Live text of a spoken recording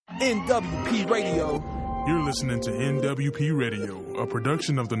NWP Radio. You're listening to NWP Radio, a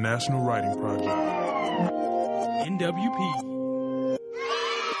production of the National Writing Project. NWP.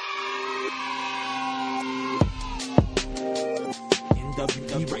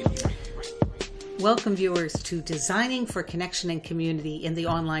 NWP Radio. Welcome, viewers, to Designing for Connection and Community in the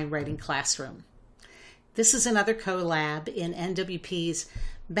Online Writing Classroom. This is another collab in NWP's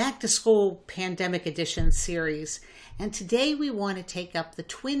Back to School Pandemic Edition series, and today we want to take up the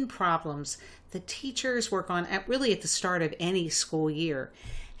twin problems that teachers work on at the start of any school year: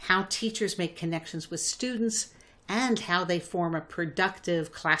 how teachers make connections with students and how they form a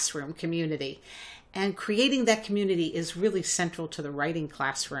productive classroom community. And creating that community is really central to the writing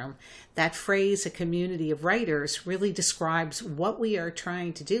classroom. That phrase, a community of writers, really describes what we are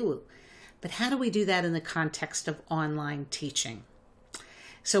trying to do. But how do we do that in the context of online teaching?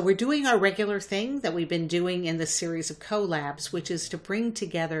 So we're doing our regular thing that we've been doing in this series of collabs, which is to bring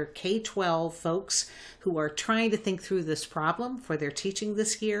together K-12 folks who are trying to think through this problem for their teaching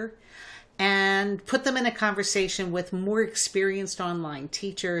this year and put them in a conversation with more experienced online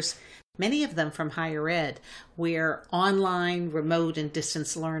teachers, many of them from higher ed, where online, remote, and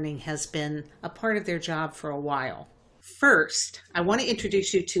distance learning has been a part of their job for a while. First, I want to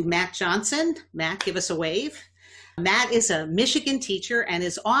introduce you to Matt Johnson. Matt, give us a wave. Matt is a Michigan teacher and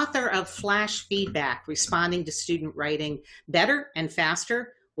is author of Flash Feedback, Responding to Student Writing Better and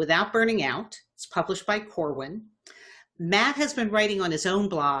Faster Without Burning Out. It's published by Corwin. Matt has been writing on his own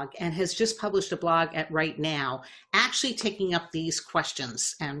blog and has just published a blog at Right Now, actually taking up these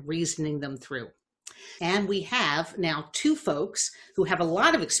questions and reasoning them through. And we have now two folks who have a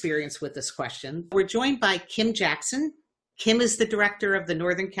lot of experience with this question. We're joined by Kim Jackson. Kim is the director of the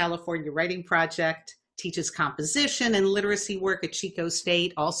Northern California Writing Project, teaches composition and literacy work at Chico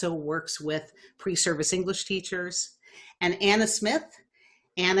State, also works with pre-service English teachers. And Anna Smith.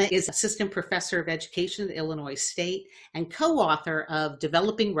 Anna is assistant professor of education at Illinois State and co-author of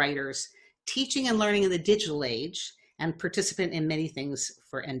Developing Writers, Teaching and Learning in the Digital Age, and participant in many things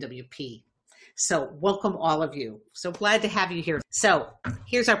for NWP. So welcome all of you. So glad to have you here. So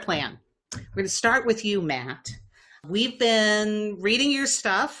here's our plan. We're going to start with you, Matt. We've been reading your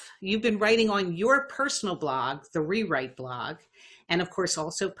stuff. You've been writing on your personal blog, the Rewrite blog, and of course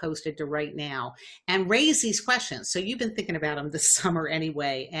also posted to Right Now, and raise these questions. So you've been thinking about them this summer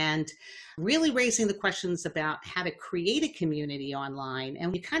anyway, and really raising the questions about how to create a community online.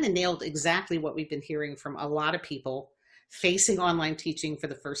 And we kind of nailed exactly what we've been hearing from a lot of people facing online teaching for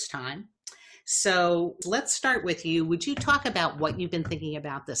the first time. So let's start with you. Would you talk about what you've been thinking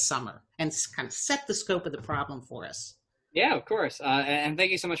about this summer and kind of set the scope of the problem for us? Yeah, of course. And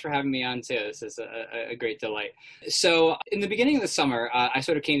thank you so much for having me on, too. This is a great delight. So in the beginning of the summer, I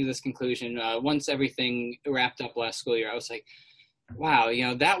sort of came to this conclusion. Once everything wrapped up last school year, I was like, wow,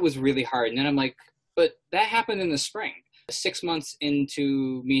 that was really hard. And then I'm like, but that happened in the spring. 6 months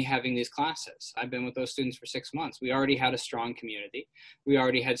into me having these classes. I've been with those students for 6 months. We already had a strong community. We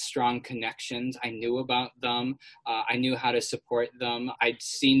already had strong connections. I knew about them. I knew how to support them. I'd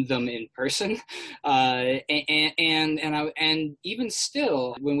seen them in person. And even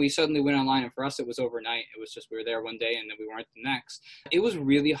still, when we suddenly went online, and for us it was overnight, it was just we were there one day and then we weren't the next. It was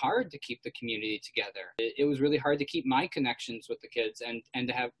really hard to keep the community together. It was really hard to keep my connections with the kids and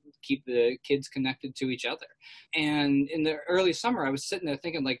to keep the kids connected to each other. And in the early summer, I was sitting there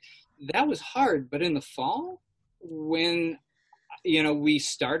thinking, like, that was hard. But in the fall, when, we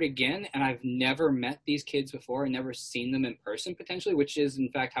start again, and I've never met these kids before and never seen them in person potentially, which is,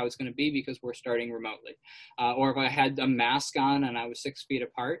 in fact, how it's going to be because we're starting remotely. Or if I had a mask on and I was 6 feet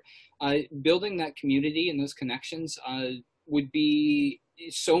apart, building that community and those connections would be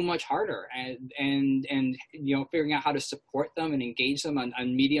so much harder, and figuring out how to support them and engage them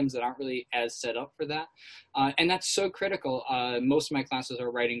on mediums that aren't really as set up for that, and that's so critical. Most of my classes are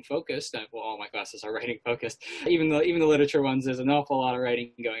writing focused. Well, all my classes are writing focused. Even the literature ones, there's an awful lot of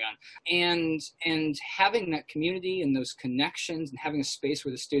writing going on, and having that community and those connections and having a space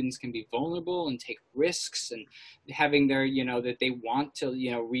where the students can be vulnerable and take risks, and having their that they want to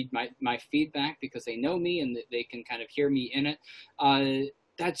read my feedback because they know me and that they can kind of hear me in it.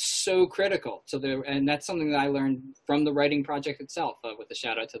 That's so critical. And that's something that I learned from the writing project itself, with a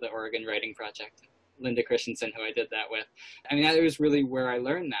shout out to the Oregon Writing Project, Linda Christensen, who I did that with. I mean, that was really where I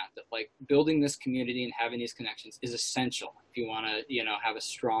learned that like building this community and having these connections is essential if you want to, have a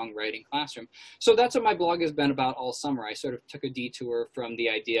strong writing classroom. So that's what my blog has been about all summer. I sort of took a detour from the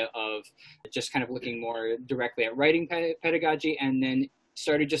idea of just kind of looking more directly at writing pedagogy, and then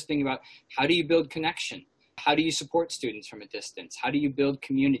started just thinking about how do you build connection? How do you support students from a distance? How do you build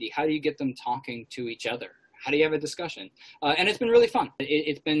community? How do you get them talking to each other? how do you have a discussion? And it's been really fun.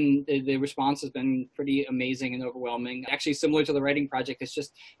 The response has been pretty amazing and overwhelming. Actually, similar to the writing project,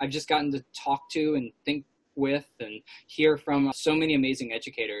 I've just gotten to talk to and think with and hear from so many amazing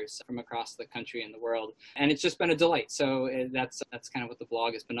educators from across the country and the world. And it's just been a delight. So that's kind of what the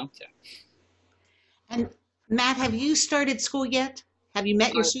blog has been up to. And Matt, have you started school yet? Have you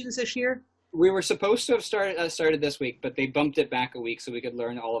met your students this year? We were supposed to have started this week, but they bumped it back a week so we could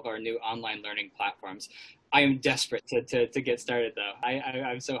learn all of our new online learning platforms. I am desperate to get started, though.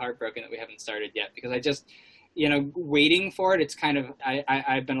 I'm so heartbroken that we haven't started yet, because I just, waiting for it, it's kind of,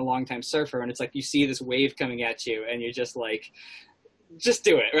 I've been a long time surfer, and it's like you see this wave coming at you and you're just like, just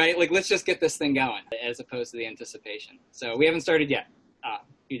do it, right? Like, let's just get this thing going, as opposed to the anticipation. So we haven't started yet. A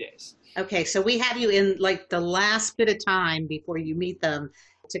few days. Okay, so we have you in like the last bit of time before you meet them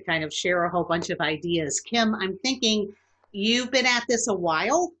to kind of share a whole bunch of ideas. Kim, I'm thinking you've been at this a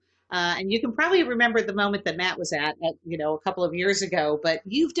while, and you can probably remember the moment that Matt was at a couple of years ago, but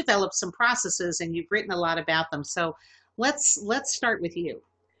you've developed some processes and you've written a lot about them. So let's start with you.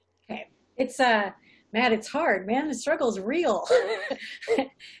 Okay. It's Matt, it's hard, man. The struggle's real.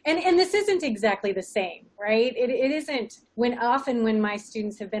 and this isn't exactly the same, right? It isn't. Often when my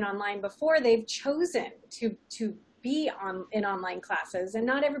students have been online before, they've chosen to be in online classes, and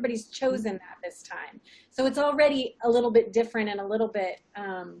not everybody's chosen that this time. So it's already a little bit different and a little bit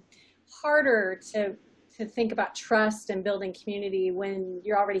harder to think about trust and building community when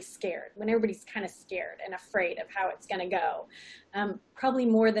you're already scared, when everybody's kind of scared and afraid of how it's going to go, probably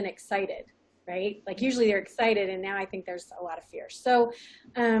more than excited, right? Like usually they're excited, and now I think there's a lot of fear. So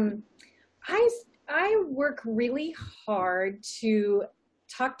I work really hard to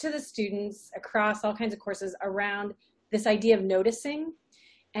talk to the students across all kinds of courses around this idea of noticing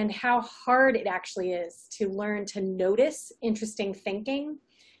and how hard it actually is to learn to notice interesting thinking.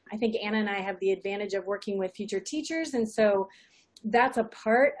 I think Anna and I have the advantage of working with future teachers, and so that's a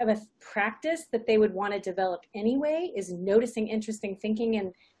part of a practice that they would want to develop anyway, is noticing interesting thinking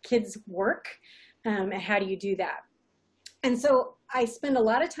in kids' work, and how do you do that? And so I spend a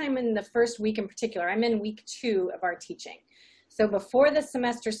lot of time in the first week in particular. I'm in week 2 of our teaching. So before the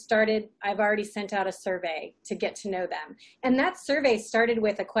semester started, I've already sent out a survey to get to know them. And that survey started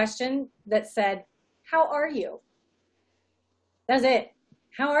with a question that said, how are you? That's it.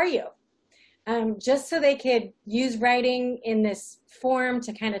 How are you? Just so they could use writing in this form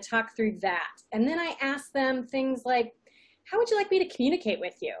to kind of talk through that. And then I asked them things like, how would you like me to communicate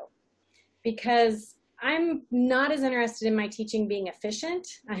with you? Because I'm not as interested in my teaching being efficient.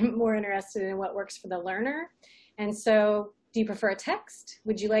 I'm more interested in what works for the learner. And so, do you prefer a text?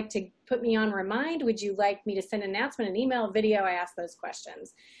 Would you like to put me on remind? Would you like me to send an announcement, an email, video? I ask those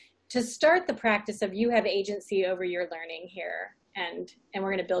questions to start the practice of you have agency over your learning here. And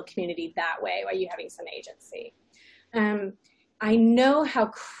we're going to build community that way while you having some agency. I know how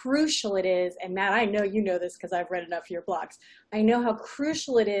crucial it is, and Matt, I know you know this because I've read enough of your blogs. I know how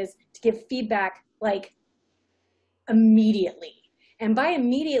crucial it is to give feedback like immediately. And by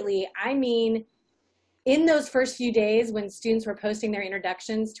immediately, I mean in those first few days when students were posting their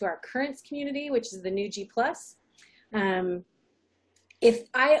introductions to our currents community, which is the new G+, if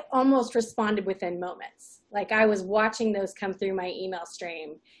I almost responded within moments, like I was watching those come through my email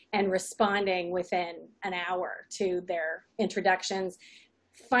stream and responding within an hour to their introductions,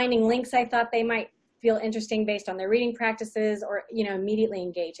 finding links I thought they might feel interesting based on their reading practices, or, immediately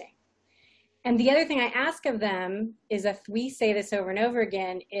engaging. And the other thing I ask of them is, if we say this over and over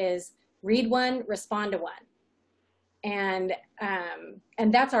again, is read one, respond to one. And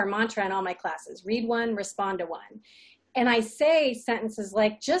that's our mantra in all my classes, read one, respond to one. And I say sentences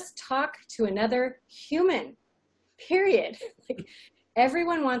like, just talk to another human, period. Like,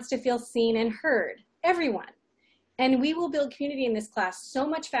 everyone wants to feel seen and heard, everyone. And we will build community in this class so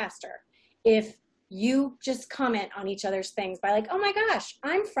much faster if you just comment on each other's things by like, oh my gosh,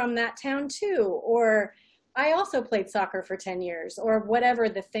 I'm from that town too. Or I also played soccer for 10 years, or whatever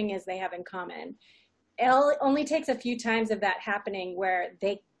the thing is they have in common. It only takes a few times of that happening where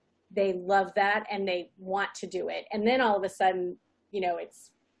they love that and they want to do it. And then all of a sudden,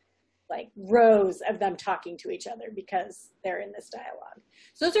 it's like rows of them talking to each other because they're in this dialogue.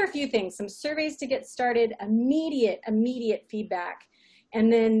 So those are a few things, some surveys to get started, immediate feedback,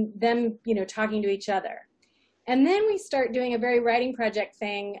 and then them, talking to each other. And then we start doing a very writing project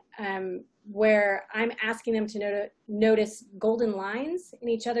thing where I'm asking them to notice golden lines in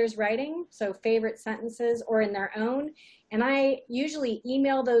each other's writing, so favorite sentences or in their own. And I usually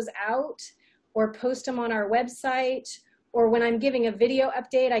email those out or post them on our website or when I'm giving a video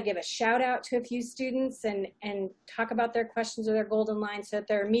update, I give a shout out to a few students and talk about their questions or their golden lines so that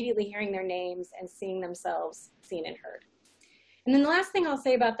they're immediately hearing their names and seeing themselves seen and heard. And then the last thing I'll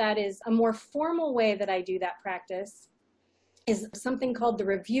say about that is a more formal way that I do that practice is something called the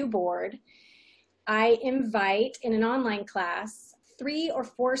review board. I invite in an online class 3 or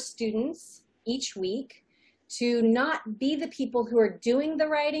 4 students each week to not be the people who are doing the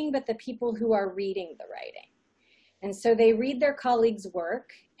writing, but the people who are reading the writing. And so they read their colleagues'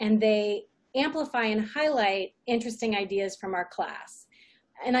 work and they amplify and highlight interesting ideas from our class.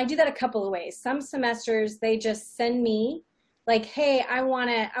 And I do that a couple of ways. Some semesters, they just send me like, hey, I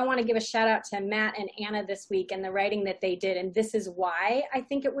wanna give a shout out to Matt and Anna this week and the writing that they did. And this is why I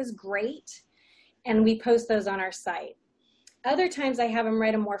think it was great. And we post those on our site. Other times I have them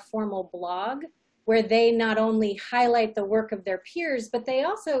write a more formal blog where they not only highlight the work of their peers, but they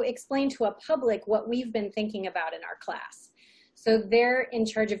also explain to a public what we've been thinking about in our class. So they're in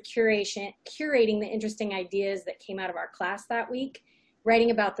charge of curating the interesting ideas that came out of our class that week, writing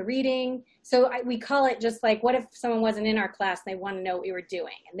about the reading. So we call it just like, what if someone wasn't in our class and they want to know what we were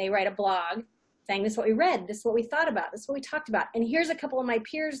doing? And they write a blog saying, this is what we read, this is what we thought about, this is what we talked about. And here's a couple of my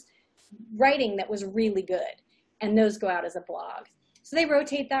peers' writing that was really good. And those go out as a blog. So they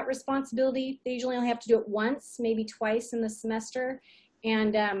rotate that responsibility. They usually only have to do it once, maybe twice in the semester.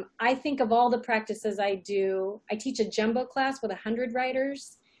 And I think of all the practices I do, I teach a jumbo class with 100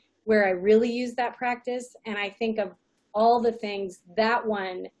 writers where I really use that practice. And I think of all the things, that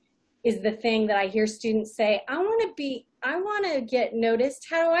one is the thing that I hear students say, I want to get noticed.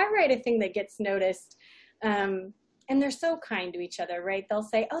 How do I write a thing that gets noticed? And they're so kind to each other, right? They'll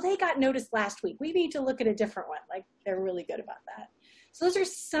say, oh, they got noticed last week. We need to look at a different one. Like, they're really good about that. So those are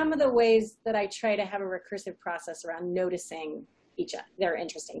some of the ways that I try to have a recursive process around noticing their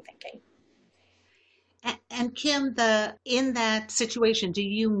interesting thinking. And Kim, in that situation, do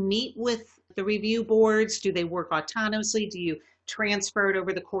you meet with the review boards? Do they work autonomously? Do you transfer it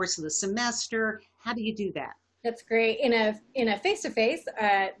over the course of the semester? How do you do that? That's great. In a face-to-face,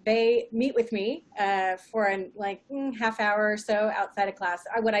 they meet with me for half hour or so outside of class.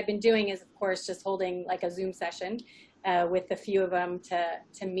 What I've been doing is, of course, just holding like a Zoom session with a few of them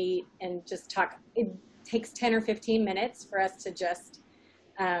to meet and just talk. It takes 10 or 15 minutes for us to just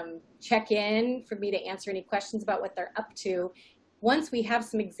check in, for me to answer any questions about what they're up to. Once we have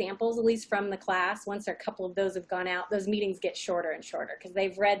some examples, at least from the class, once a couple of those have gone out, those meetings get shorter and shorter because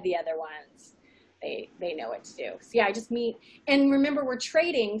they've read the other ones. They know what to do. So yeah, I just meet. And remember, we're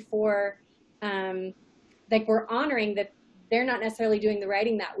trading for, we're honoring that they're not necessarily doing the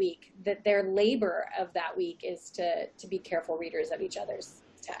writing that week, that their labor of that week is to be careful readers of each other's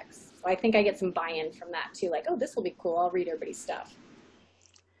texts. So I think I get some buy-in from that too. Like, oh, this will be cool. I'll read everybody's stuff.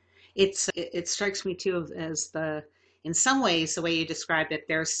 It strikes me too as in some ways, the way you described it,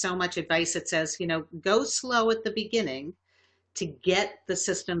 there's so much advice that says, go slow at the beginning to get the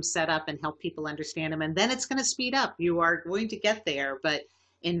system set up and help people understand them. And then it's going to speed up. You are going to get there, but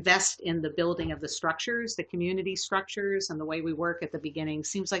invest in the building of the structures, the community structures, and the way we work at the beginning.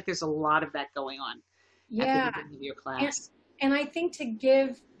 Seems like there's a lot of that going on at the beginning of your class. And I think to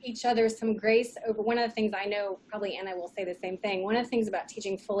give each other some grace over, one of the things I know, probably Anna will say the same thing, one of the things about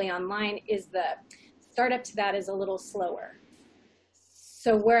teaching fully online is the startup to that is a little slower.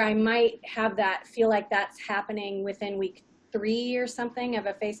 So where I might have that, feel like that's happening within week 3 or something of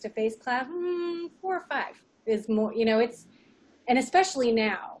a face-to-face class, 4 or 5 is more, and especially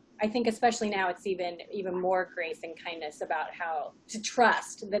now, I think especially now it's even more grace and kindness about how to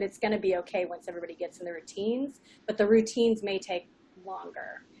trust that it's going to be okay once everybody gets in the routines, but the routines may take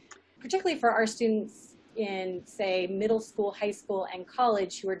longer, particularly for our students in, say, middle school, high school, and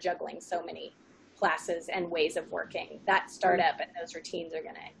college who are juggling so many classes and ways of working. That startup and those routines are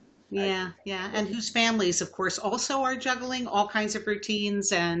going to Yeah. And whose families, of course, also are juggling all kinds of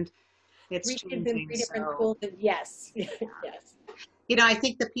routines, and it's changing. In 3 different schools. Yes. Yes. I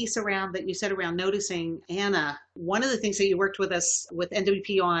think the piece that you said around noticing, Anna, one of the things that you worked with us with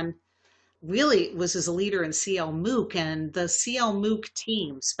NWP on really was as a leader in CL MOOC, and the CL MOOC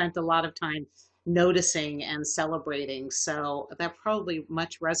team spent a lot of time noticing and celebrating. So that probably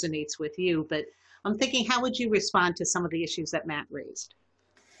much resonates with you, but I'm thinking, how would you respond to some of the issues that Matt raised?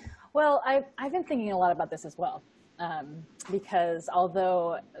 Well, I've been thinking a lot about this as well, because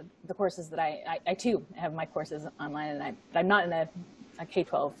although the courses that I too have my courses online, and I'm not in a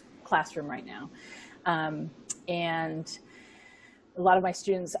K-12 classroom right now, and a lot of my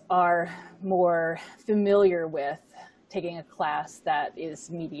students are more familiar with taking a class that is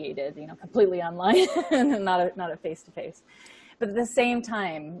mediated, completely online and not a face-to-face. But at the same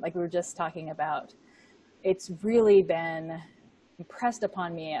time, like we were just talking about, it's really been impressed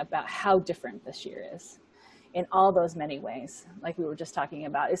upon me about how different this year is in all those many ways, like we were just talking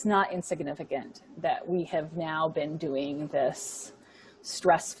about. It's not insignificant that we have now been doing this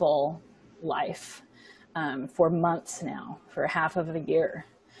stressful life for months now, for half of the year.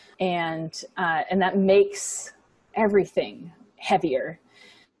 And that makes everything heavier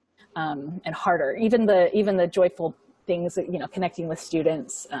and harder. Even the joyful things, connecting with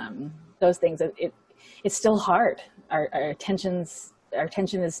students, those things, it's still hard. Our attention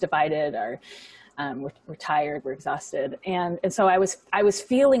is divided. We're tired, we're exhausted. And so I was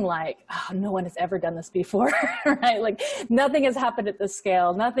feeling like, oh, no one has ever done this before, right? Like nothing has happened at this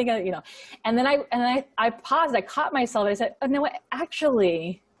scale, nothing, and then I paused, I caught myself, and I said, oh, no,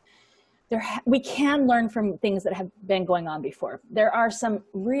 actually, we can learn from things that have been going on before. There are some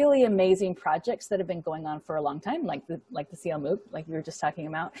really amazing projects that have been going on for a long time, like the CL MOOC, like we were just talking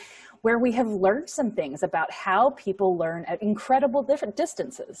about, where we have learned some things about how people learn at incredible different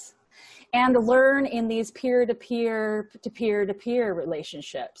distances and learn in these peer-to-peer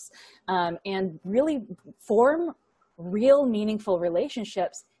relationships, and really form real meaningful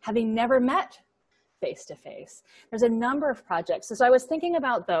relationships having never met face-to-face. There's a number of projects. So I was thinking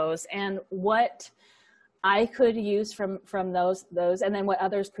about those and what I could use from those, and then what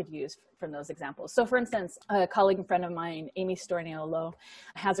others could use from those examples. So for instance, a colleague and friend of mine, Amy Storniolo,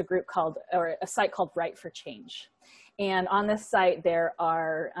 has a site called Write for Change. And on this site, there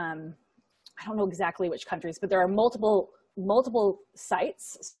are, I don't know exactly which countries, but there are multiple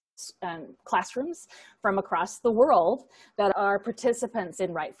sites, classrooms from across the world that are participants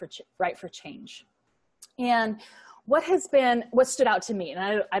in Write for Change. And what stood out to me,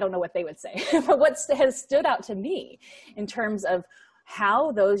 and I don't know what they would say, but what has stood out to me in terms of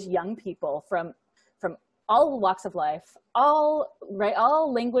how those young people from all walks of life, all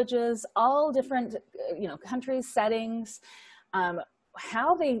languages, all different countries, settings,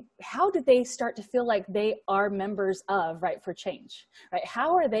 how did they start to feel like they are members of Write for Change, right?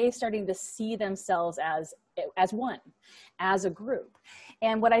 How are they starting to see themselves as one, as a group?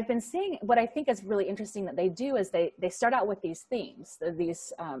 And what I've been seeing, what I think is really interesting that they do is they start out with these themes,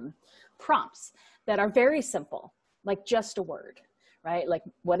 these prompts that are very simple, like just a word, right? Like,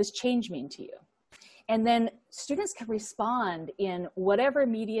 what does change mean to you? And then students can respond in whatever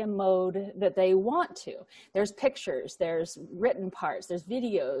media mode that they want to. There's pictures, there's written parts, there's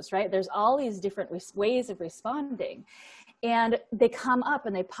videos, right? There's all these different ways of responding. And they come up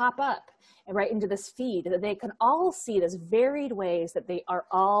and they pop up right into this feed that they can all see this varied ways that they are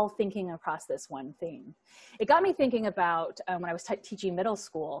all thinking across this one theme. It got me thinking about when I was teaching middle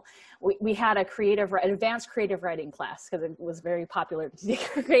school, we had an advanced creative writing class because it was very popular.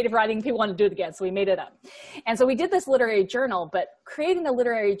 Creative writing, people wanted to do it again, so we made it up. And so we did this literary journal, but creating a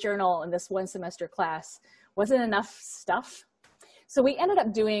literary journal in this one semester class wasn't enough stuff. So we ended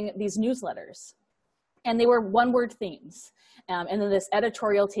up doing these newsletters, and they were one-word themes. And then this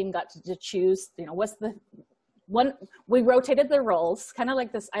editorial team got to choose, what's the one, we rotated the roles, kind of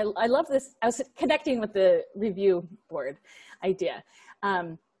like this. I love this. I was connecting with the review board idea.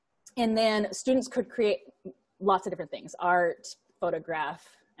 And then students could create lots of different things, art, photograph,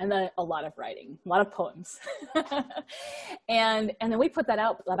 and then a lot of writing, a lot of poems. and then we put that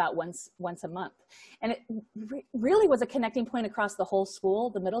out about once a month. And it really was a connecting point across the whole school,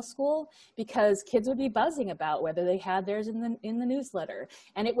 the middle school, because kids would be buzzing about whether they had theirs in the newsletter.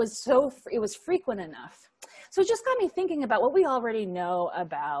 And it was frequent enough. So it just got me thinking about what we already know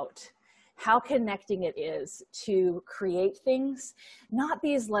about how connecting it is to create things, not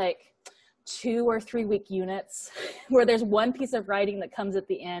these like 2 or 3 week units where there's one piece of writing that comes at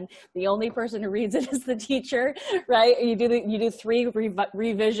the end. The only person who reads it is the teacher, right? You do 3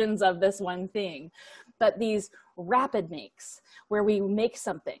 revisions of this one thing, but these rapid makes where we make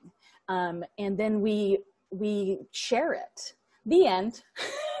something and then we share it. The end,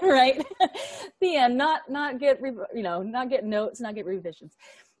 right? The end. Not get notes, not get revisions.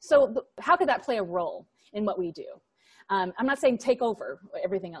 So how could that play a role in what we do? I'm not saying take over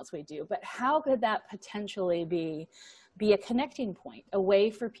everything else we do, but how could that potentially be a connecting point, a way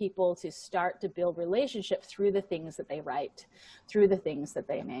for people to start to build relationships through the things that they write, through the things that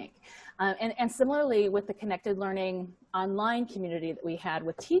they make. And similarly with the connected learning online community that we had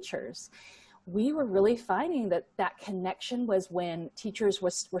with teachers, we were really finding that connection was when teachers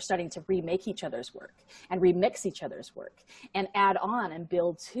were starting to remake each other's work and remix each other's work and add on and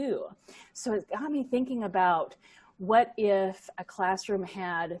build too. So it got me thinking about, what if a classroom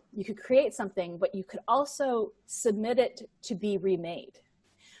you could create something, but you could also submit it to be remade.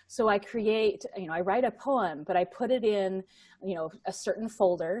 So I write a poem, but I put it in, a certain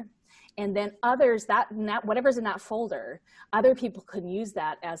folder, And then others, whatever's in that folder, other people can use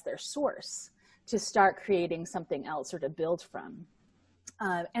that as their source to start creating something else or to build from.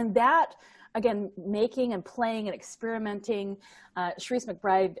 And that, again, making and playing and experimenting. Sharice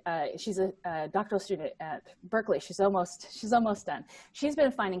McBride, she's a doctoral student at Berkeley. She's almost done. She's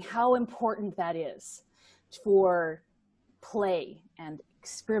been finding how important that is for play and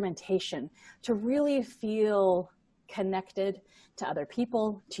experimentation to really feel connected to other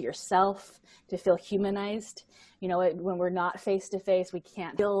people, to yourself, to feel humanized. You know, when we're not face to face, we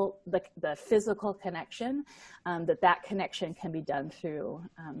can't feel the physical connection. That connection can be done through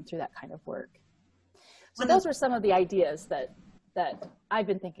that kind of work. So those were some of the ideas that I've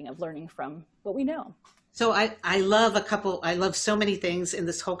been thinking of learning from what we know. So I love so many things in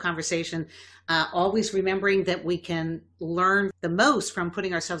this whole conversation. Always remembering that we can learn the most from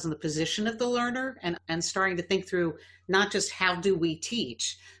putting ourselves in the position of the learner and starting to think through not just how do we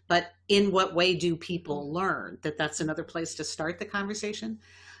teach, but in what way do people learn, that's another place to start the conversation.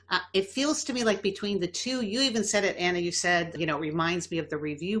 It feels to me like between the two, you even said it, Anna, you said, you know, it reminds me of the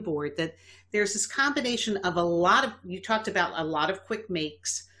review board, that there's this combination of you talked about a lot of quick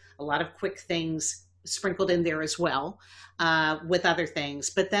makes, a lot of quick things sprinkled in there as well, with other things,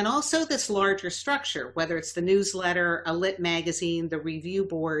 but then also this larger structure, whether it's the newsletter, a lit magazine, the review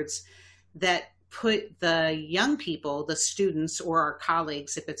boards, that put the young people, the students or our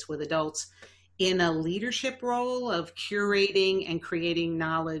colleagues, if it's with adults, in a leadership role of curating and creating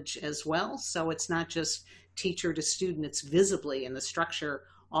knowledge as well. So it's not just teacher to student, it's visibly in the structure,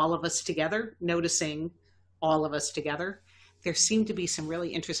 all of us together, noticing all of us together. There seem to be some really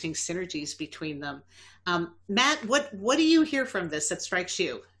interesting synergies between them. Matt, what do you hear from this that strikes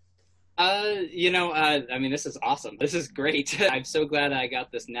you? I mean, this is awesome. This is great. I'm so glad I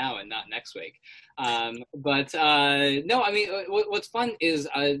got this now and not next week. No, I mean, what's fun is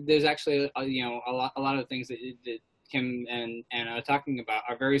there's actually, a lot of things that Kim and Anna are talking about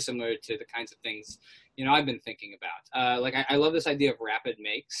are very similar to the kinds of things, I've been thinking about. I love this idea of rapid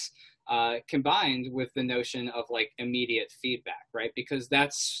makes. Combined with the notion of like immediate feedback, right? Because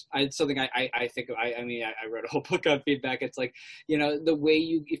that's something I think of. I wrote a whole book on feedback. It's like, the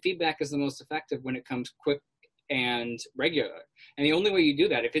way feedback is the most effective when it comes quick and regular. And the only way you do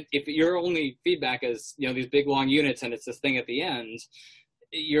that, if your only feedback is, these big long units and it's this thing at the end,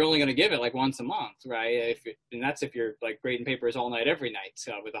 you're only going to give it like once a month, right? And that's if you're like grading papers all night, every night,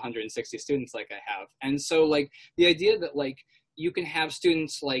 with 160 students like I have. And so like the idea that like, you can have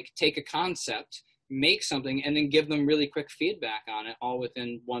students like take a concept, make something, and then give them really quick feedback on it all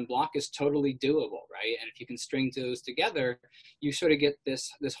within one block is totally doable, right? And if you can string those together, you sort of get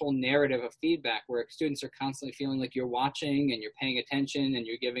this whole narrative of feedback where students are constantly feeling like you're watching and you're paying attention and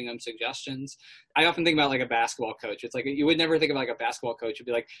you're giving them suggestions. I often think about like a basketball coach. It's like, you would never think of like a basketball coach would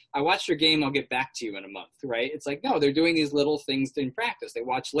be like, I watched your game, I'll get back to you in a month, right? It's like, no, they're doing these little things in practice. They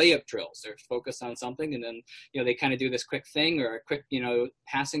watch layup drills. They're focused on something and then, they kind of do this quick thing or a quick,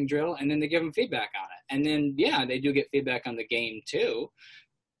 passing drill, and then they give them feedback on it. And then, yeah, they do get feedback on the game too.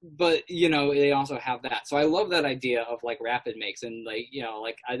 But, they also have that. So I love that idea of like rapid makes and like,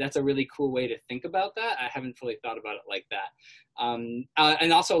 that's a really cool way to think about that. I haven't fully thought about it like that.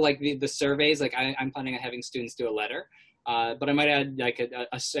 And also like the surveys, like I'm planning on having students do a letter. But I might add like and I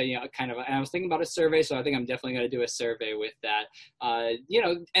was thinking about a survey, so I think I'm definitely going to do a survey with that.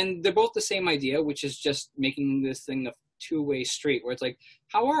 And they're both the same idea, which is just making this thing a two-way street where it's like,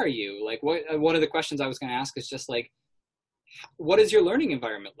 how are you? Like one of the questions I was going to ask is just like, what is your learning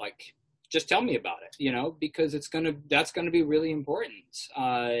environment like? Just tell me about it, because that's going to be really important.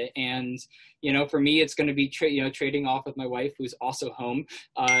 And, for me, it's going to be, trading off with my wife, who's also home,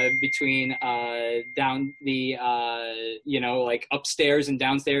 between down the, like upstairs and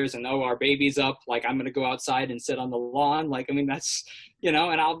downstairs and, our baby's up, like I'm going to go outside and sit on the lawn. Like, I mean, that's, and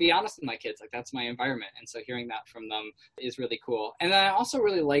I'll be honest with my kids, like that's my environment. And so hearing that from them is really cool. And I also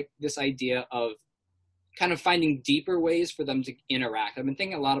really like this idea of kind of finding deeper ways for them to interact. I've been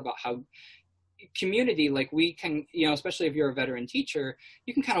thinking a lot about how community, like we can, especially if you're a veteran teacher,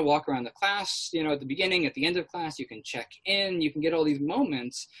 you can kind of walk around the class, at the beginning, at the end of class, you can check in, you can get all these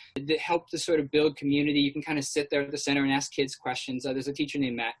moments that help to sort of build community. You can kind of sit there at the center and ask kids questions. There's a teacher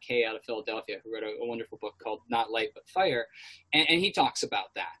named Matt Kay out of Philadelphia who wrote a wonderful book called Not Light But Fire. And he talks about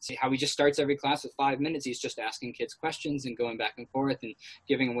that. See how he just starts every class with 5 minutes. He's just asking kids questions and going back and forth and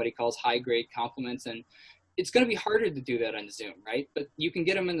giving them what he calls high grade compliments. And it's going to be harder to do that on Zoom, right? But you can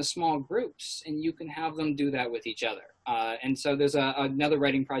get them in the small groups and you can have them do that with each other. And so there's another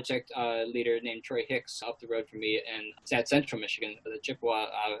writing project leader named Troy Hicks up the road from me at Central Michigan, the Chippewa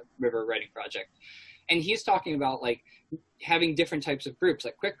River Writing Project. And he's talking about like having different types of groups,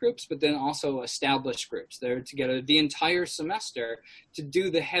 like quick groups, but then also established groups that are together the entire semester to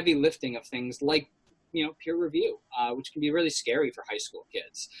do the heavy lifting of things like, peer review, which can be really scary for high school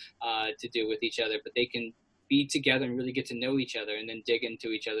kids to do with each other, but they can be together and really get to know each other and then dig into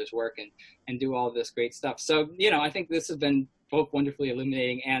each other's work and do all this great stuff. So, I think this has been both wonderfully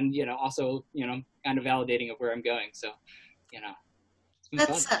illuminating and, also, kind of validating of where I'm going. So,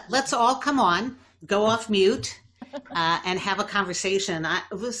 let's all come on, go off mute, and have a conversation.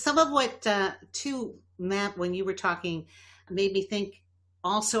 Some of what, too, Matt, when you were talking, made me think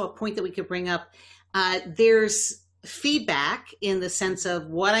also a point that we could bring up. There's feedback in the sense of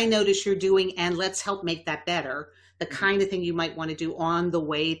what I notice you're doing and let's help make that better. The kind of thing you might want to do on the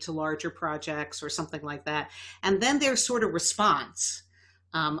way to larger projects or something like that. And then there's sort of response.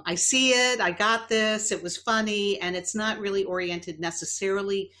 I see it, I got this, it was funny, and it's not really oriented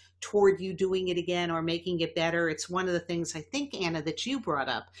necessarily toward you doing it again or making it better. It's one of the things I think, Anna, that you brought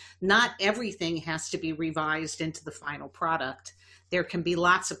up. Not everything has to be revised into the final product. There can be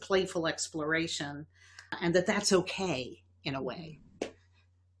lots of playful exploration, and that's okay in a way.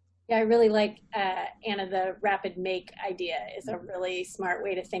 Yeah, I really like, Anna, the rapid make idea is a really smart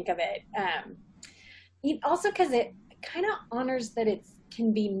way to think of it. Also because it kind of honors that it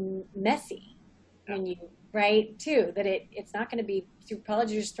can be messy when you, right, too, that it's not going to be through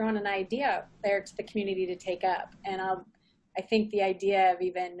college, you're just throwing an idea out there to the community to take up. And I think the idea of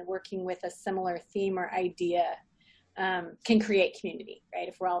even working with a similar theme or idea can create community, right?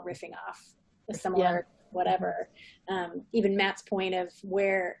 If we're all riffing off a similar whatever. Even Matt's point of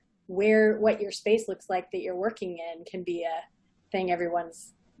what your space looks like that you're working in can be a thing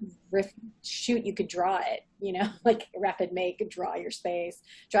everyone's shoot, you could draw it, like rapid make, draw your space,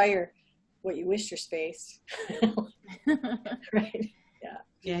 what you wish your space. Right.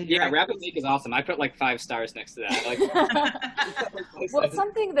 Yeah, rapid make is awesome. I put like 5 stars next to that. Well,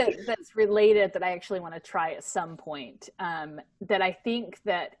 something that's related that I actually want to try at some point, that I think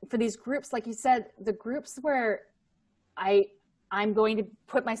that for these groups, like you said, the groups where I'm going to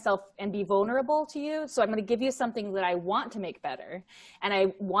put myself and be vulnerable to you. So I'm going to give you something that I want to make better. And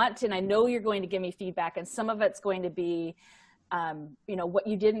I know you're going to give me feedback, and some of it's going to be, what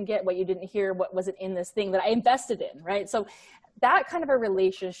you didn't get, what you didn't hear, what wasn't in this thing that I invested in, right? So that kind of a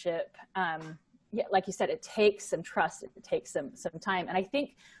relationship, like you said, it takes some trust, it takes some time. And I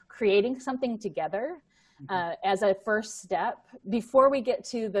think creating something together as a first step before we get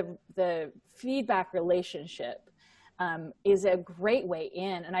to the feedback relationship is a great way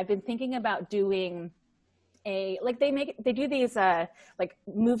in. And I've been thinking about doing they do these like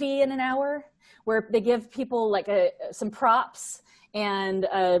movie in an hour where they give people like some props and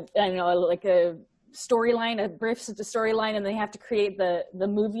like a storyline, a brief storyline, and they have to create the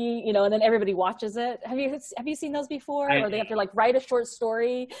movie, and then everybody watches it. Have you seen those before? Or they have to like write a short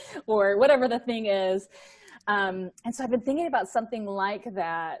story or whatever the thing is. And so I've been thinking about something like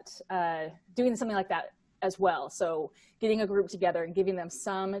that, doing something like that as well. So getting a group together and giving them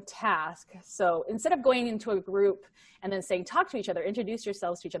some task. So instead of going into a group and then saying, talk to each other, introduce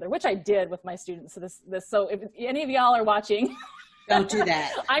yourselves to each other, which I did with my students. So if any of y'all are watching, don't do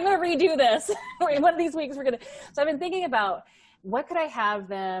that. I'm going to redo this. One of these weeks so I've been thinking about what could I have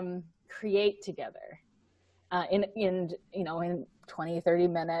them create together in 20, 30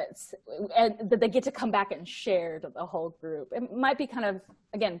 minutes, and that they get to come back and share to the whole group. It might be kind of,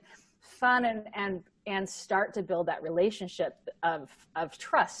 again, fun and start to build that relationship of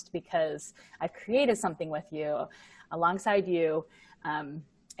trust, because I've created something with you alongside you.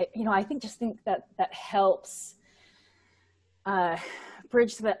 I think that helps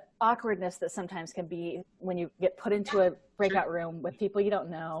bridge the awkwardness that sometimes can be when you get put into a breakout room with people you don't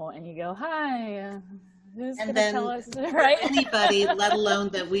know and you go, hi, who's going to tell us, right? Anybody, let alone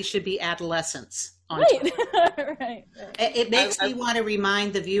that we should be adolescents. Right. Right. It makes me want to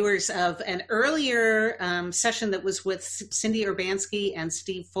remind the viewers of an earlier session that was with Cindy Urbanski and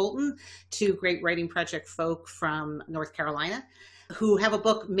Steve Fulton, two great writing project folk from North Carolina, who have a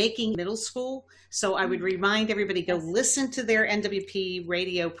book, Making Middle School. So I would remind everybody, go listen to their NWP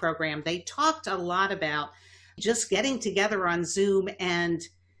radio program. They talked a lot about just getting together on Zoom and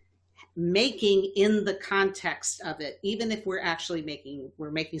making in the context of it, even if we're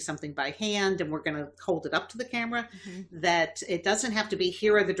making something by hand and we're going to hold it up to the camera, that it doesn't have to be,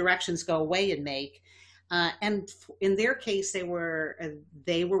 here are the directions, go away and make. And in their case, they were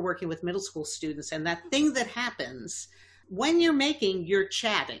working with middle school students. And that thing that happens when you're making, you're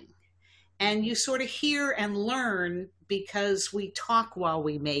chatting, and you sort of hear and learn, because we talk while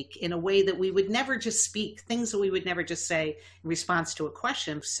we make in a way that we would never just speak, things that we would never just say in response to a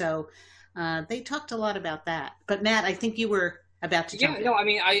question. So They talked a lot about that. But Matt, I think you were about to jump in. No, I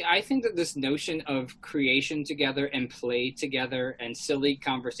mean, I think that this notion of creation together and play together and silly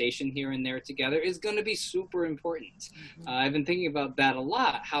conversation here and there together is going to be super important. Mm-hmm. I've been thinking about that a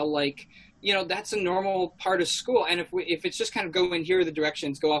lot, how like, that's a normal part of school. And if it's just kind of go in, here are the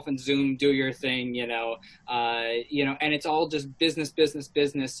directions, go off on Zoom, do your thing, and it's all just business.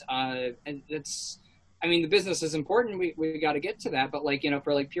 And the business is important. We got to get to that. But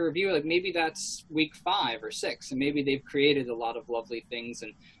for like peer review, like maybe that's week 5 or 6, and maybe they've created a lot of lovely things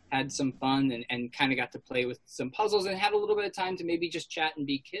and had some fun and kind of got to play with some puzzles and had a little bit of time to maybe just chat and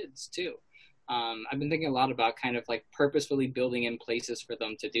be kids too. I've been thinking a lot about kind of like purposefully building in places for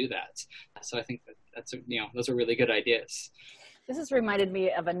them to do that. So I think those are really good ideas. This has reminded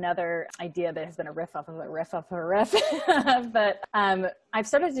me of another idea that has been a riff off of a riff off of a riff. But I've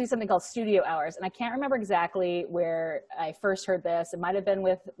started to do something called studio hours, and I can't remember exactly where I first heard this. It might have been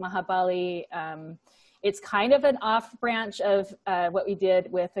with Mahabali. It's kind of an off branch of what we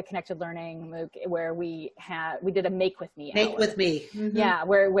did with the Connected Learning MOOC, where we did a Make With Me hour. Make With Me. Mm-hmm. Yeah,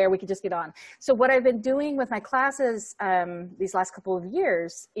 where we could just get on. So what I've been doing with my classes these last couple of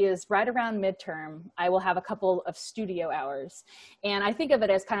years is right around midterm, I will have a couple of studio hours. And I think of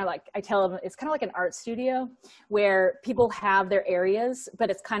it as kind of like, I tell them, it's kind of like an art studio where people have their areas, but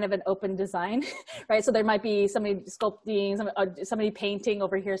it's kind of an open design, right? So there might be somebody sculpting, somebody painting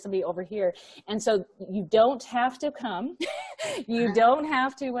over here, somebody over here. And so you don't have to come, you don't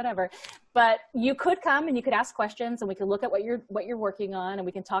have to whatever, but you could come and you could ask questions and we could look at what you're working on and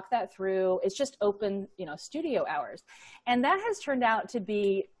we can talk that through. It's just open, studio hours. And that has turned out to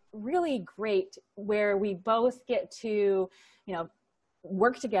be really great, where we both get to,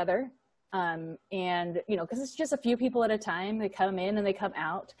 work together. And, because it's just a few people at a time, they come in and they come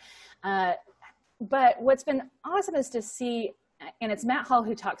out. But what's been awesome is to see, and it's Matt Hall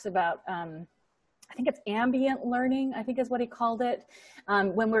who talks about, I think it's ambient learning, I think is what he called it,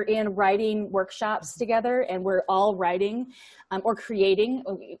 when we're in writing workshops together and we're all writing or creating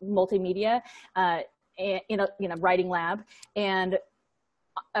multimedia in a writing lab, and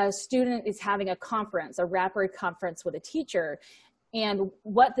a student is having a conference, a rapid conference with a teacher, and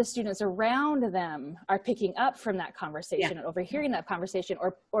what the students around them are picking up from that conversation and overhearing that conversation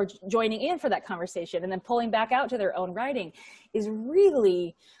or joining in for that conversation and then pulling back out to their own writing is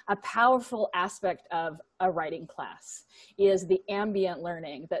really a powerful aspect of a writing class, is the ambient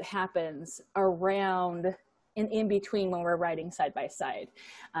learning that happens around and in between when we're writing side by side.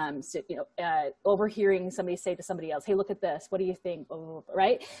 Overhearing somebody say to somebody else, hey, look at this, what do you think,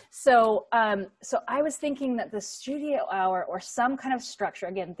 right? So I was thinking that the studio hour or some kind of structure,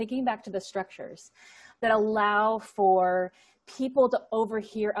 again, thinking back to the structures that allow for people to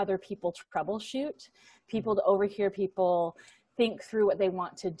overhear other people troubleshoot, people to overhear people think through what they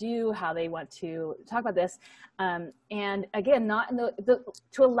want to do, how they want to talk about this. And again, not in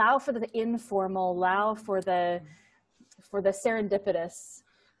to allow for the informal, allow for the serendipitous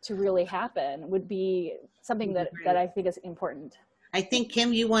to really happen would be something that I think is important. I think,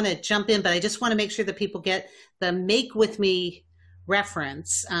 Kim, you want to jump in, but I just want to make sure that people get the Make With Me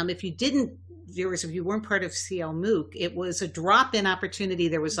reference. If you didn't, viewers, if you weren't part of CL MOOC, it was a drop-in opportunity.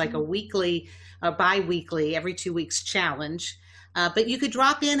 There was like a weekly, bi-weekly, every 2 weeks challenge. But you could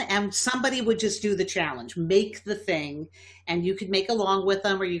drop in and somebody would just do the challenge, make the thing, and you could make along with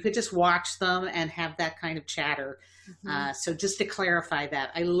them, or you could just watch them and have that kind of chatter. Mm-hmm. So just to clarify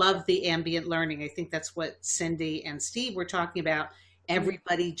that, I love the ambient learning. I think that's what Cindy and Steve were talking about,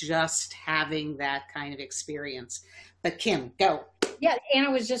 everybody just having that kind of experience. But Kim, go. Yeah,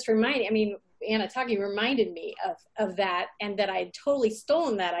 Anna was just Anna talking reminded me of that, and that I had totally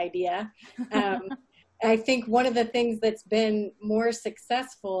stolen that idea. I think one of the things that's been more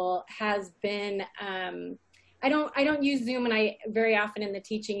successful has been, I don't use Zoom, and I very often in the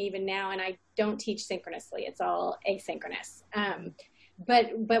teaching even now, and I don't teach synchronously. It's all asynchronous.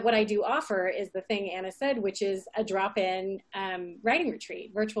 But what I do offer is the thing Anna said, which is a drop-in writing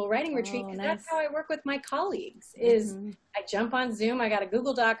retreat, virtual writing retreat. Because that's how I work with my colleagues. Is I jump on Zoom, I got a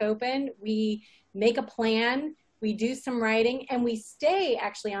Google Doc open, we make a plan, we do some writing, and we stay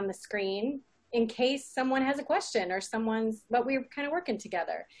actually on the screen in case someone has a question or but we're kind of working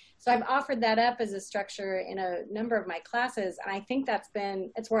together. So I've offered that up as a structure in a number of my classes. And I think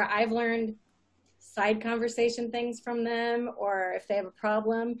it's where I've learned side conversation things from them, or if they have a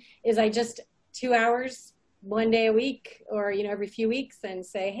problem, is I just 2 hours, 1 day a week, or, every few weeks, and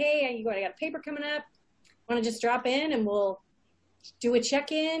say, hey, I got a paper coming up. Want to just drop in and we'll do a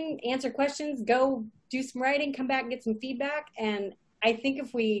check-in, answer questions, go do some writing, come back and get some feedback. And I think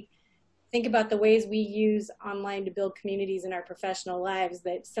if we think about the ways we use online to build communities in our professional lives,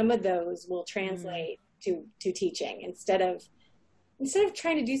 that some of those will translate to teaching instead of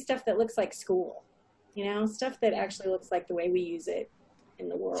trying to do stuff that looks like school, stuff that actually looks like the way we use it in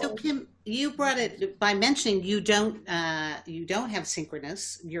the world. So Kim, you brought it by mentioning you don't have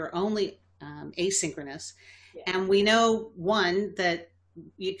synchronous, you're only asynchronous. Yeah. And we know, one, that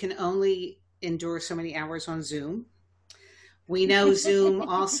you can only endure so many hours on Zoom. We know Zoom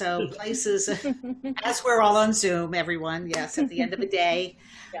also places, as we're all on Zoom, everyone, yes, at the end of the day.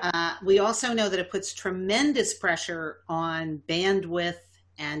 Yeah. We also know that it puts tremendous pressure on bandwidth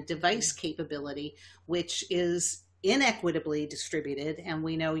and device capability, which is inequitably distributed. And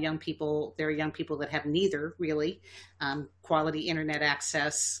we know there are young people that have neither, really, quality internet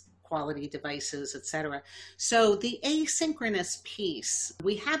access, quality devices, etc. So the asynchronous piece,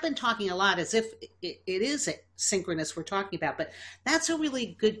 we have been talking a lot as if it is synchronous we're talking about, but that's a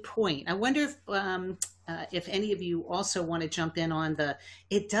really good point. I wonder if any of you also want to jump in on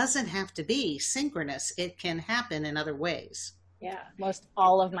it doesn't have to be synchronous. It can happen in other ways. Yeah. Most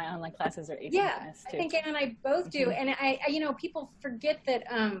all of my online classes are asynchronous too. I think Anna and I both do. And I people forget that,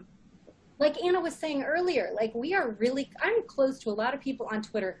 like Anna was saying earlier, like I'm close to a lot of people on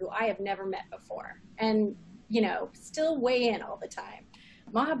Twitter who I have never met before, and, still weigh in all the time.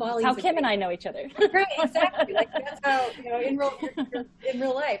 Mahabali. How Kim and I know each other. Right, exactly. Like that's how, in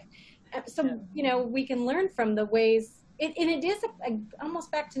real life. So, we can learn from the ways, and it is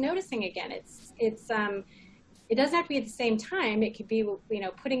almost back to noticing again. It doesn't have to be at the same time. It could be,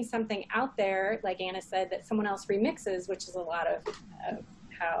 putting something out there, like Anna said, that someone else remixes, which is a lot of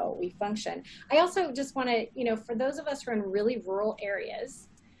how we function. I also just want to, for those of us who are in really rural areas,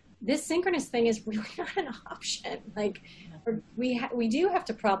 this synchronous thing is really not an option. Like, we do have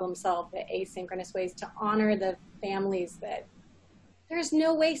to problem solve the asynchronous ways to honor the families that there's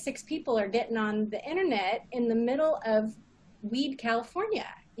no way 6 people are getting on the internet in the middle of Weed, California.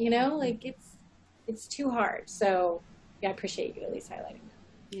 Like it's too hard. So yeah, I appreciate you at least highlighting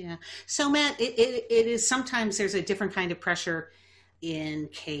that. Yeah. So Matt, it is sometimes there's a different kind of pressure in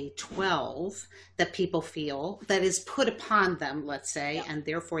K-12 that people feel that is put upon them, let's say, and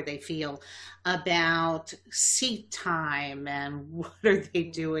therefore they feel about seat time and what are they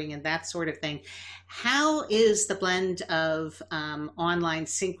doing and that sort of thing. How is the blend of online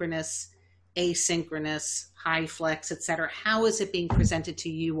synchronous, asynchronous, high flex, et cetera, how is it being presented to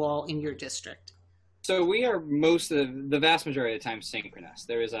you all in your district? So we are the vast majority of the time synchronous.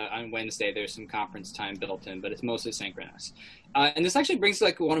 There is on Wednesday, there's some conference time built in, but it's mostly synchronous. And this actually brings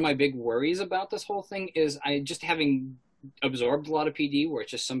one of my big worries about this whole thing is just having absorbed a lot of PD where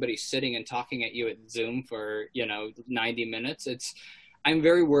it's just somebody sitting and talking at you at Zoom for, 90 minutes. I'm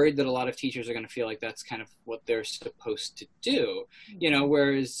very worried that a lot of teachers are going to feel like that's kind of what they're supposed to do,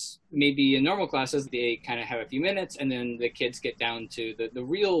 whereas maybe in normal classes, they kind of have a few minutes and then the kids get down to the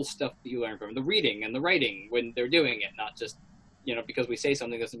real stuff that you learn from, the reading and the writing when they're doing it, not just, because we say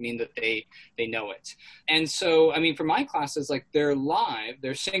something doesn't mean that they know it. And so, for my classes, they're live,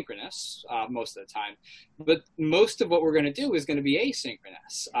 they're synchronous most of the time, but most of what we're going to do is going to be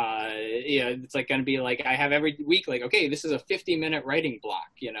asynchronous. It's going to be I have every week, okay, this is a 50-minute writing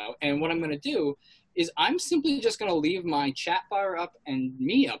block, and what I'm going to do is I'm simply just going to leave my chat bar up and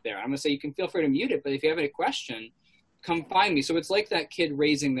me up there. I'm going to say, you can feel free to mute it, but if you have any question, come find me. So it's like that kid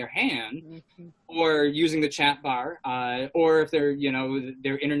raising their hand or using the chat bar, or if they're,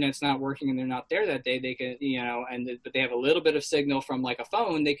 their internet's not working and they're not there that day, they can, but they have a little bit of signal from a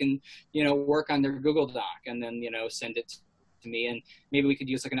phone, they can, work on their Google Doc and then, send it to me. And maybe we could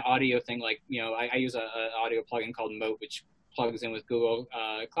use an audio thing. I use an audio plugin called Mote, which plugs in with Google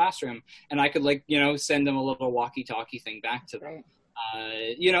Classroom. And I could send them a little walkie-talkie thing back to them. Right.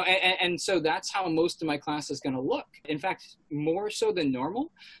 And so that's how most of my class is going to look. In fact, more so than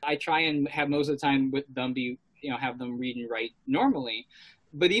normal. I try and have most of the time with them have them read and write normally.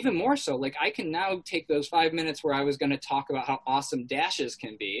 But even more so, I can now take those 5 minutes where I was going to talk about how awesome dashes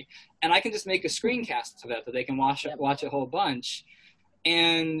can be, and I can just make a screencast of that they can watch a whole bunch.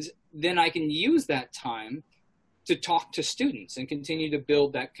 And then I can use that time to talk to students and continue to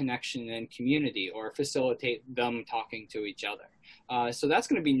build that connection and community or facilitate them talking to each other. So that's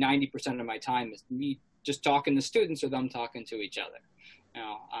going to be 90% of my time is me just talking to students or them talking to each other.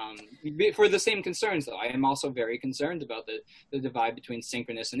 For the same concerns, though, I am also very concerned about the divide between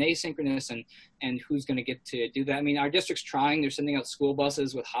synchronous and asynchronous and who's going to get to do that. Our district's trying. They're sending out school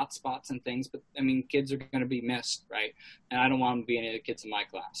buses with hotspots and things, but, kids are going to be missed, right? And I don't want them to be any of the kids in my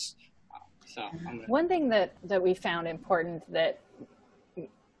class. One thing that we found important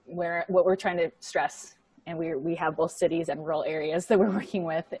what we're trying to stress and we have both cities and rural areas that we're working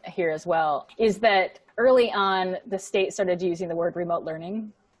with here as well, is that early on, the state started using the word remote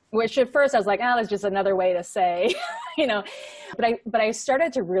learning, which at first I was like, oh, that's just another way to say, but I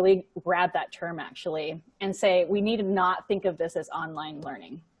started to really grab that term actually and say, we need to not think of this as online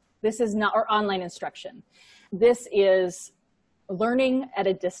learning. This is not, or online instruction. This is learning at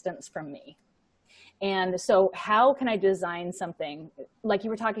a distance from me. And so how can I design something like you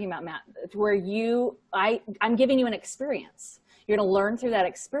were talking about, Matt, where I'm giving you an experience. You're going to learn through that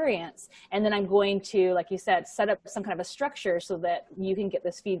experience. And then I'm going to, like you said, set up some kind of a structure so that you can get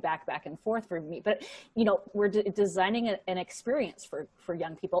this feedback back and forth from me. But, we're designing an experience for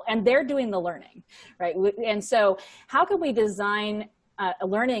young people, and they're doing the learning, right? And so how can we design a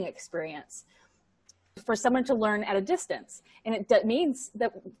learning experience for someone to learn at a distance? And that means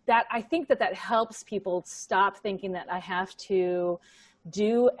that I think that helps people stop thinking that I have to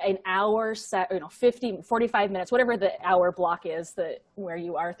do an hour set, 50, 45 minutes, whatever the hour block is where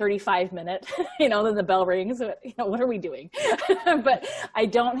you are, 35 minute, then the bell rings, what are we doing? But I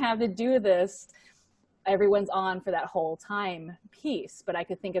don't have to do this. Everyone's on for that whole time piece, but I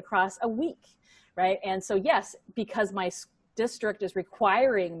could think across a week, right? And so yes, because my district is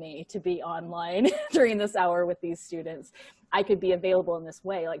requiring me to be online during this hour with these students, I could be available in this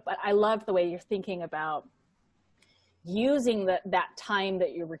way. But I love the way you're thinking about using that time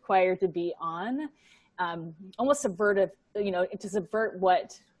that you're required to be on, almost subvertive, to subvert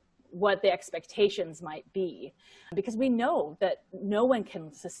what the expectations might be, because we know that no one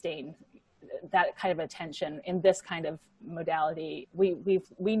can sustain that kind of attention in this kind of modality.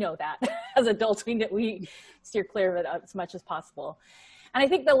 We know that as adults, we steer clear of it as much as possible. And I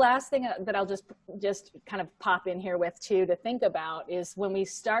think the last thing that I'll just kind of pop in here with too to think about is when we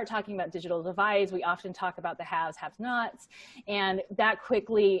start talking about digital divides, we often talk about the haves, have-nots, and that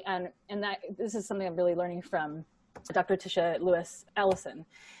quickly, and that this is something I'm really learning from Dr. Tisha Lewis Ellison,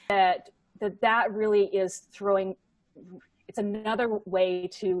 that really is it's another way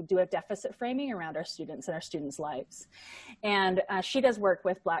to do a deficit framing around our students and our students' lives. And she does work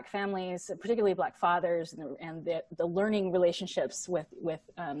with Black families, particularly Black fathers, and the learning relationships with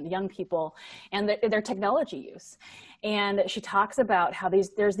young people and their technology use. And she talks about how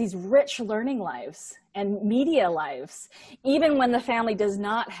there's these rich learning lives and media lives, even when the family does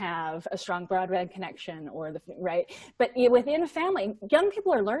not have a strong broadband connection right? But within family, young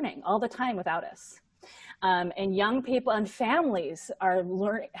people are learning all the time without us. And young people and families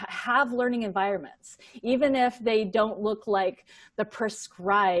have learning environments, even if they don't look like the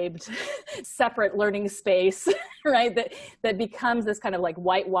prescribed separate learning space, right? That becomes this kind of like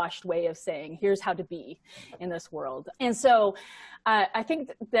whitewashed way of saying, here's how to be in this world. And so I think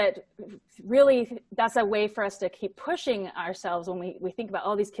that really that's a way for us to keep pushing ourselves when we think about,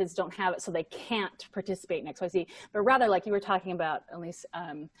 oh, these kids don't have it, so they can't participate in XYZ, but rather like you were talking about, Elise,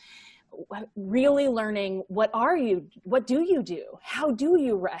 really learning what do you do? How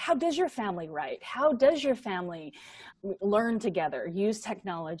does your family write? How does your family learn together, use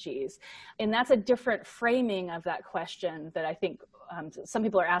technologies? And that's a different framing of that question that I think some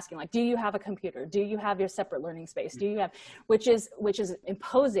people are asking, like, do you have a computer? Do you have your separate learning space? Do you have, which is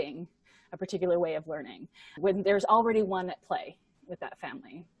imposing a particular way of learning when there's already one at play with that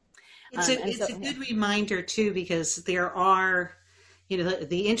family. It's a good reminder too, because there are,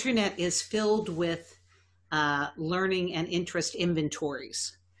 the internet is filled with learning and interest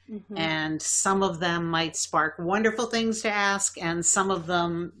inventories. Mm-hmm. And some of them might spark wonderful things to ask, and some of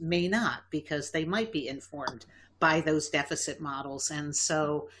them may not, because they might be informed by those deficit models. And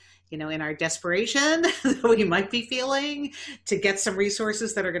so, in our desperation that we might be feeling to get some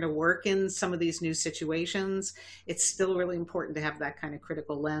resources that are going to work in some of these new situations, it's still really important to have that kind of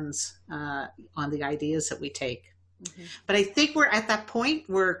critical lens on the ideas that we take. Mm-hmm. But I think we're at that point,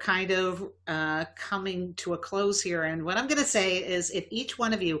 we're kind of coming to a close here. And what I'm going to say is, if each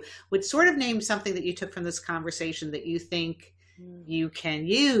one of you would sort of name something that you took from this conversation that you think you can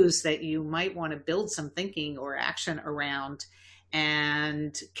use, that you might want to build some thinking or action around,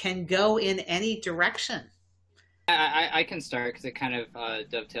 and can go in any direction. I can start, because it kind of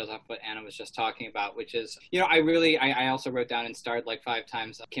dovetails off what Anna was just talking about, which is, I also wrote down and starred like 5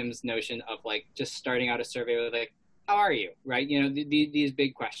 times Kim's notion of like just starting out a survey with like, how are you, right? These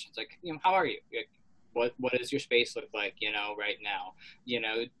big questions, like, how are you? Like, what does your space look like, right now?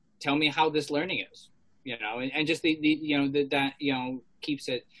 Tell me how this learning is, and just that keeps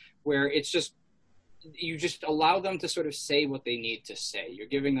it where it's just you just allow them to sort of say what they need to say. You're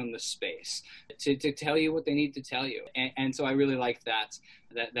giving them the space to tell you what they need to tell you. And so I really liked that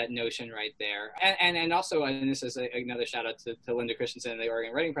notion right there. And also, and this is another shout out to Linda Christensen and the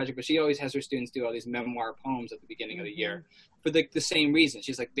Oregon Writing Project, but she always has her students do all these memoir poems at the beginning of the year for the same reason.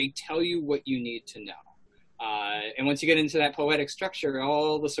 She's like, they tell you what you need to know. And once you get into that poetic structure,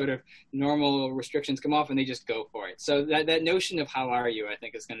 all the sort of normal restrictions come off and they just go for it. So that notion of how are you, I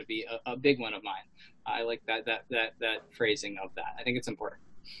think, is going to be a big one of mine. I like that phrasing of that. I think it's important.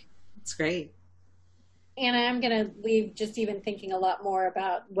 It's great. Anna, I'm going to leave just even thinking a lot more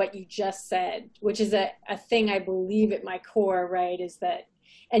about what you just said, which is a thing I believe at my core, right, is that,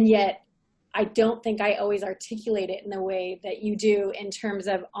 and yet I don't think I always articulate it in the way that you do in terms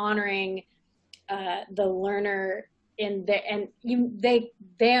of honoring the learner they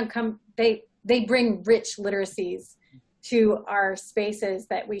bring rich literacies to our spaces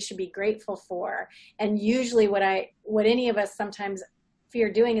that we should be grateful for. And usually what any of us sometimes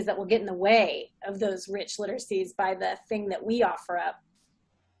fear doing is that we'll get in the way of those rich literacies by the thing that we offer up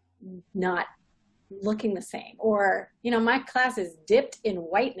not looking the same, or, my class is dipped in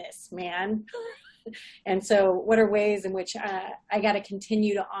whiteness, man. And so what are ways in which I got to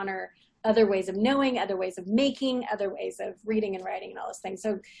continue to honor other ways of knowing, other ways of making, other ways of reading and writing and all those things.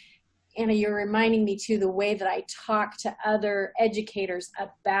 So Anna, you're reminding me too, the way that I talk to other educators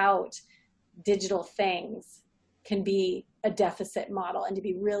about digital things can be a deficit model, and to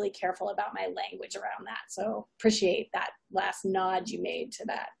be really careful about my language around that. So appreciate that last nod you made to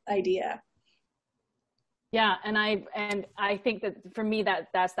that idea. Yeah, and I think that for me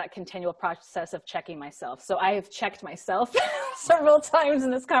that's that continual process of checking myself. So I have checked myself several times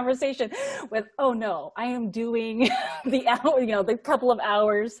in this conversation with, oh no, I am doing the couple of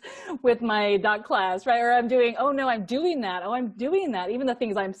hours with my doc class, right? Or I'm doing, oh no, I'm doing that. Oh, I'm doing that. Even the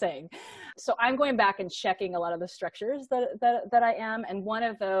things I'm saying. So I'm going back and checking a lot of the structures that I am, and one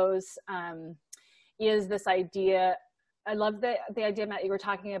of those is this idea. I love the idea, Matt, you were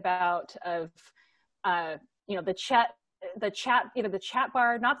talking about of. The chat, either the chat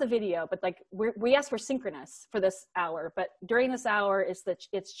bar, not the video, but like we're synchronous for this hour, but during this hour it's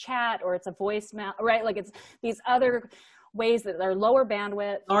chat or it's a voicemail, right? Like it's these other ways that are lower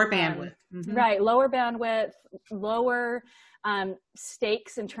bandwidth. Right. Lower bandwidth, lower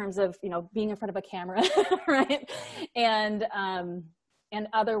stakes in terms of, being in front of a camera, right? And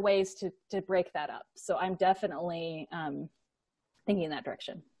other ways to break that up. So I'm definitely thinking in that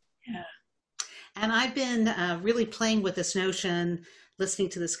direction. Yeah. And I've been really playing with this notion, listening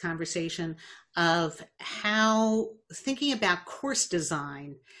to this conversation, of how thinking about course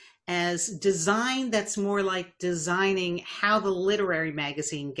design as design that's more like designing how the literary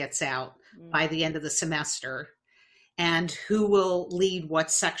magazine gets out by the end of the semester, and who will lead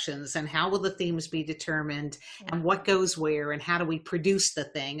what sections, and how will the themes be determined, and what goes where, and how do we produce the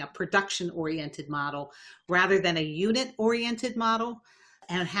thing, a production-oriented model rather than a unit-oriented model.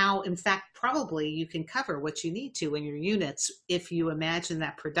 And how, in fact, probably you can cover what you need to in your units if you imagine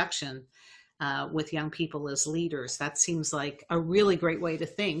that production with young people as leaders. That seems like a really great way to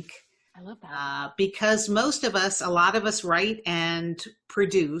think. I love that. Because a lot of us write and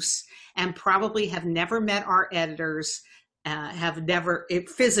produce, and probably have never met our editors, have never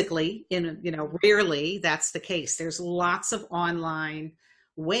physically, rarely that's the case. There's lots of online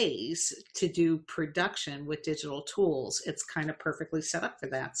ways to do production with digital tools. It's kind of perfectly set up for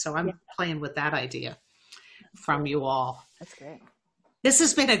that. So I'm playing with that idea from you all. That's great. This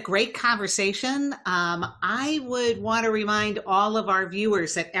has been a great conversation. I would want to remind all of our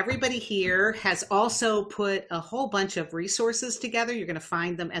viewers that everybody here has also put a whole bunch of resources together. You're going to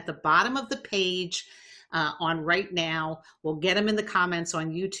find them at the bottom of the page on right now. We'll get them in the comments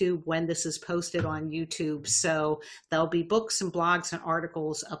on YouTube when this is posted on YouTube. So there'll be books and blogs and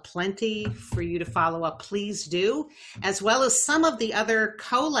articles aplenty for you to follow up. Please do, as well as some of the other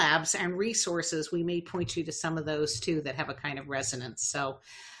collabs and resources. We may point you to some of those too that have a kind of resonance. So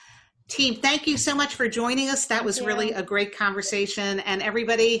team, thank you so much for joining us. That was really a great conversation. And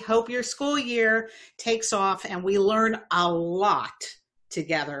everybody, hope your school year takes off and we learn a lot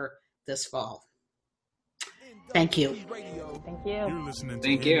together this fall. Thank you. Thank you. You're listening to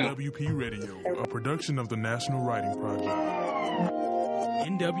NWP Radio, a production of the National Writing Project.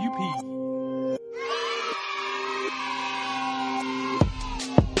 NWP.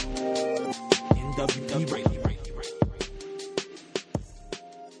 NWP Radio.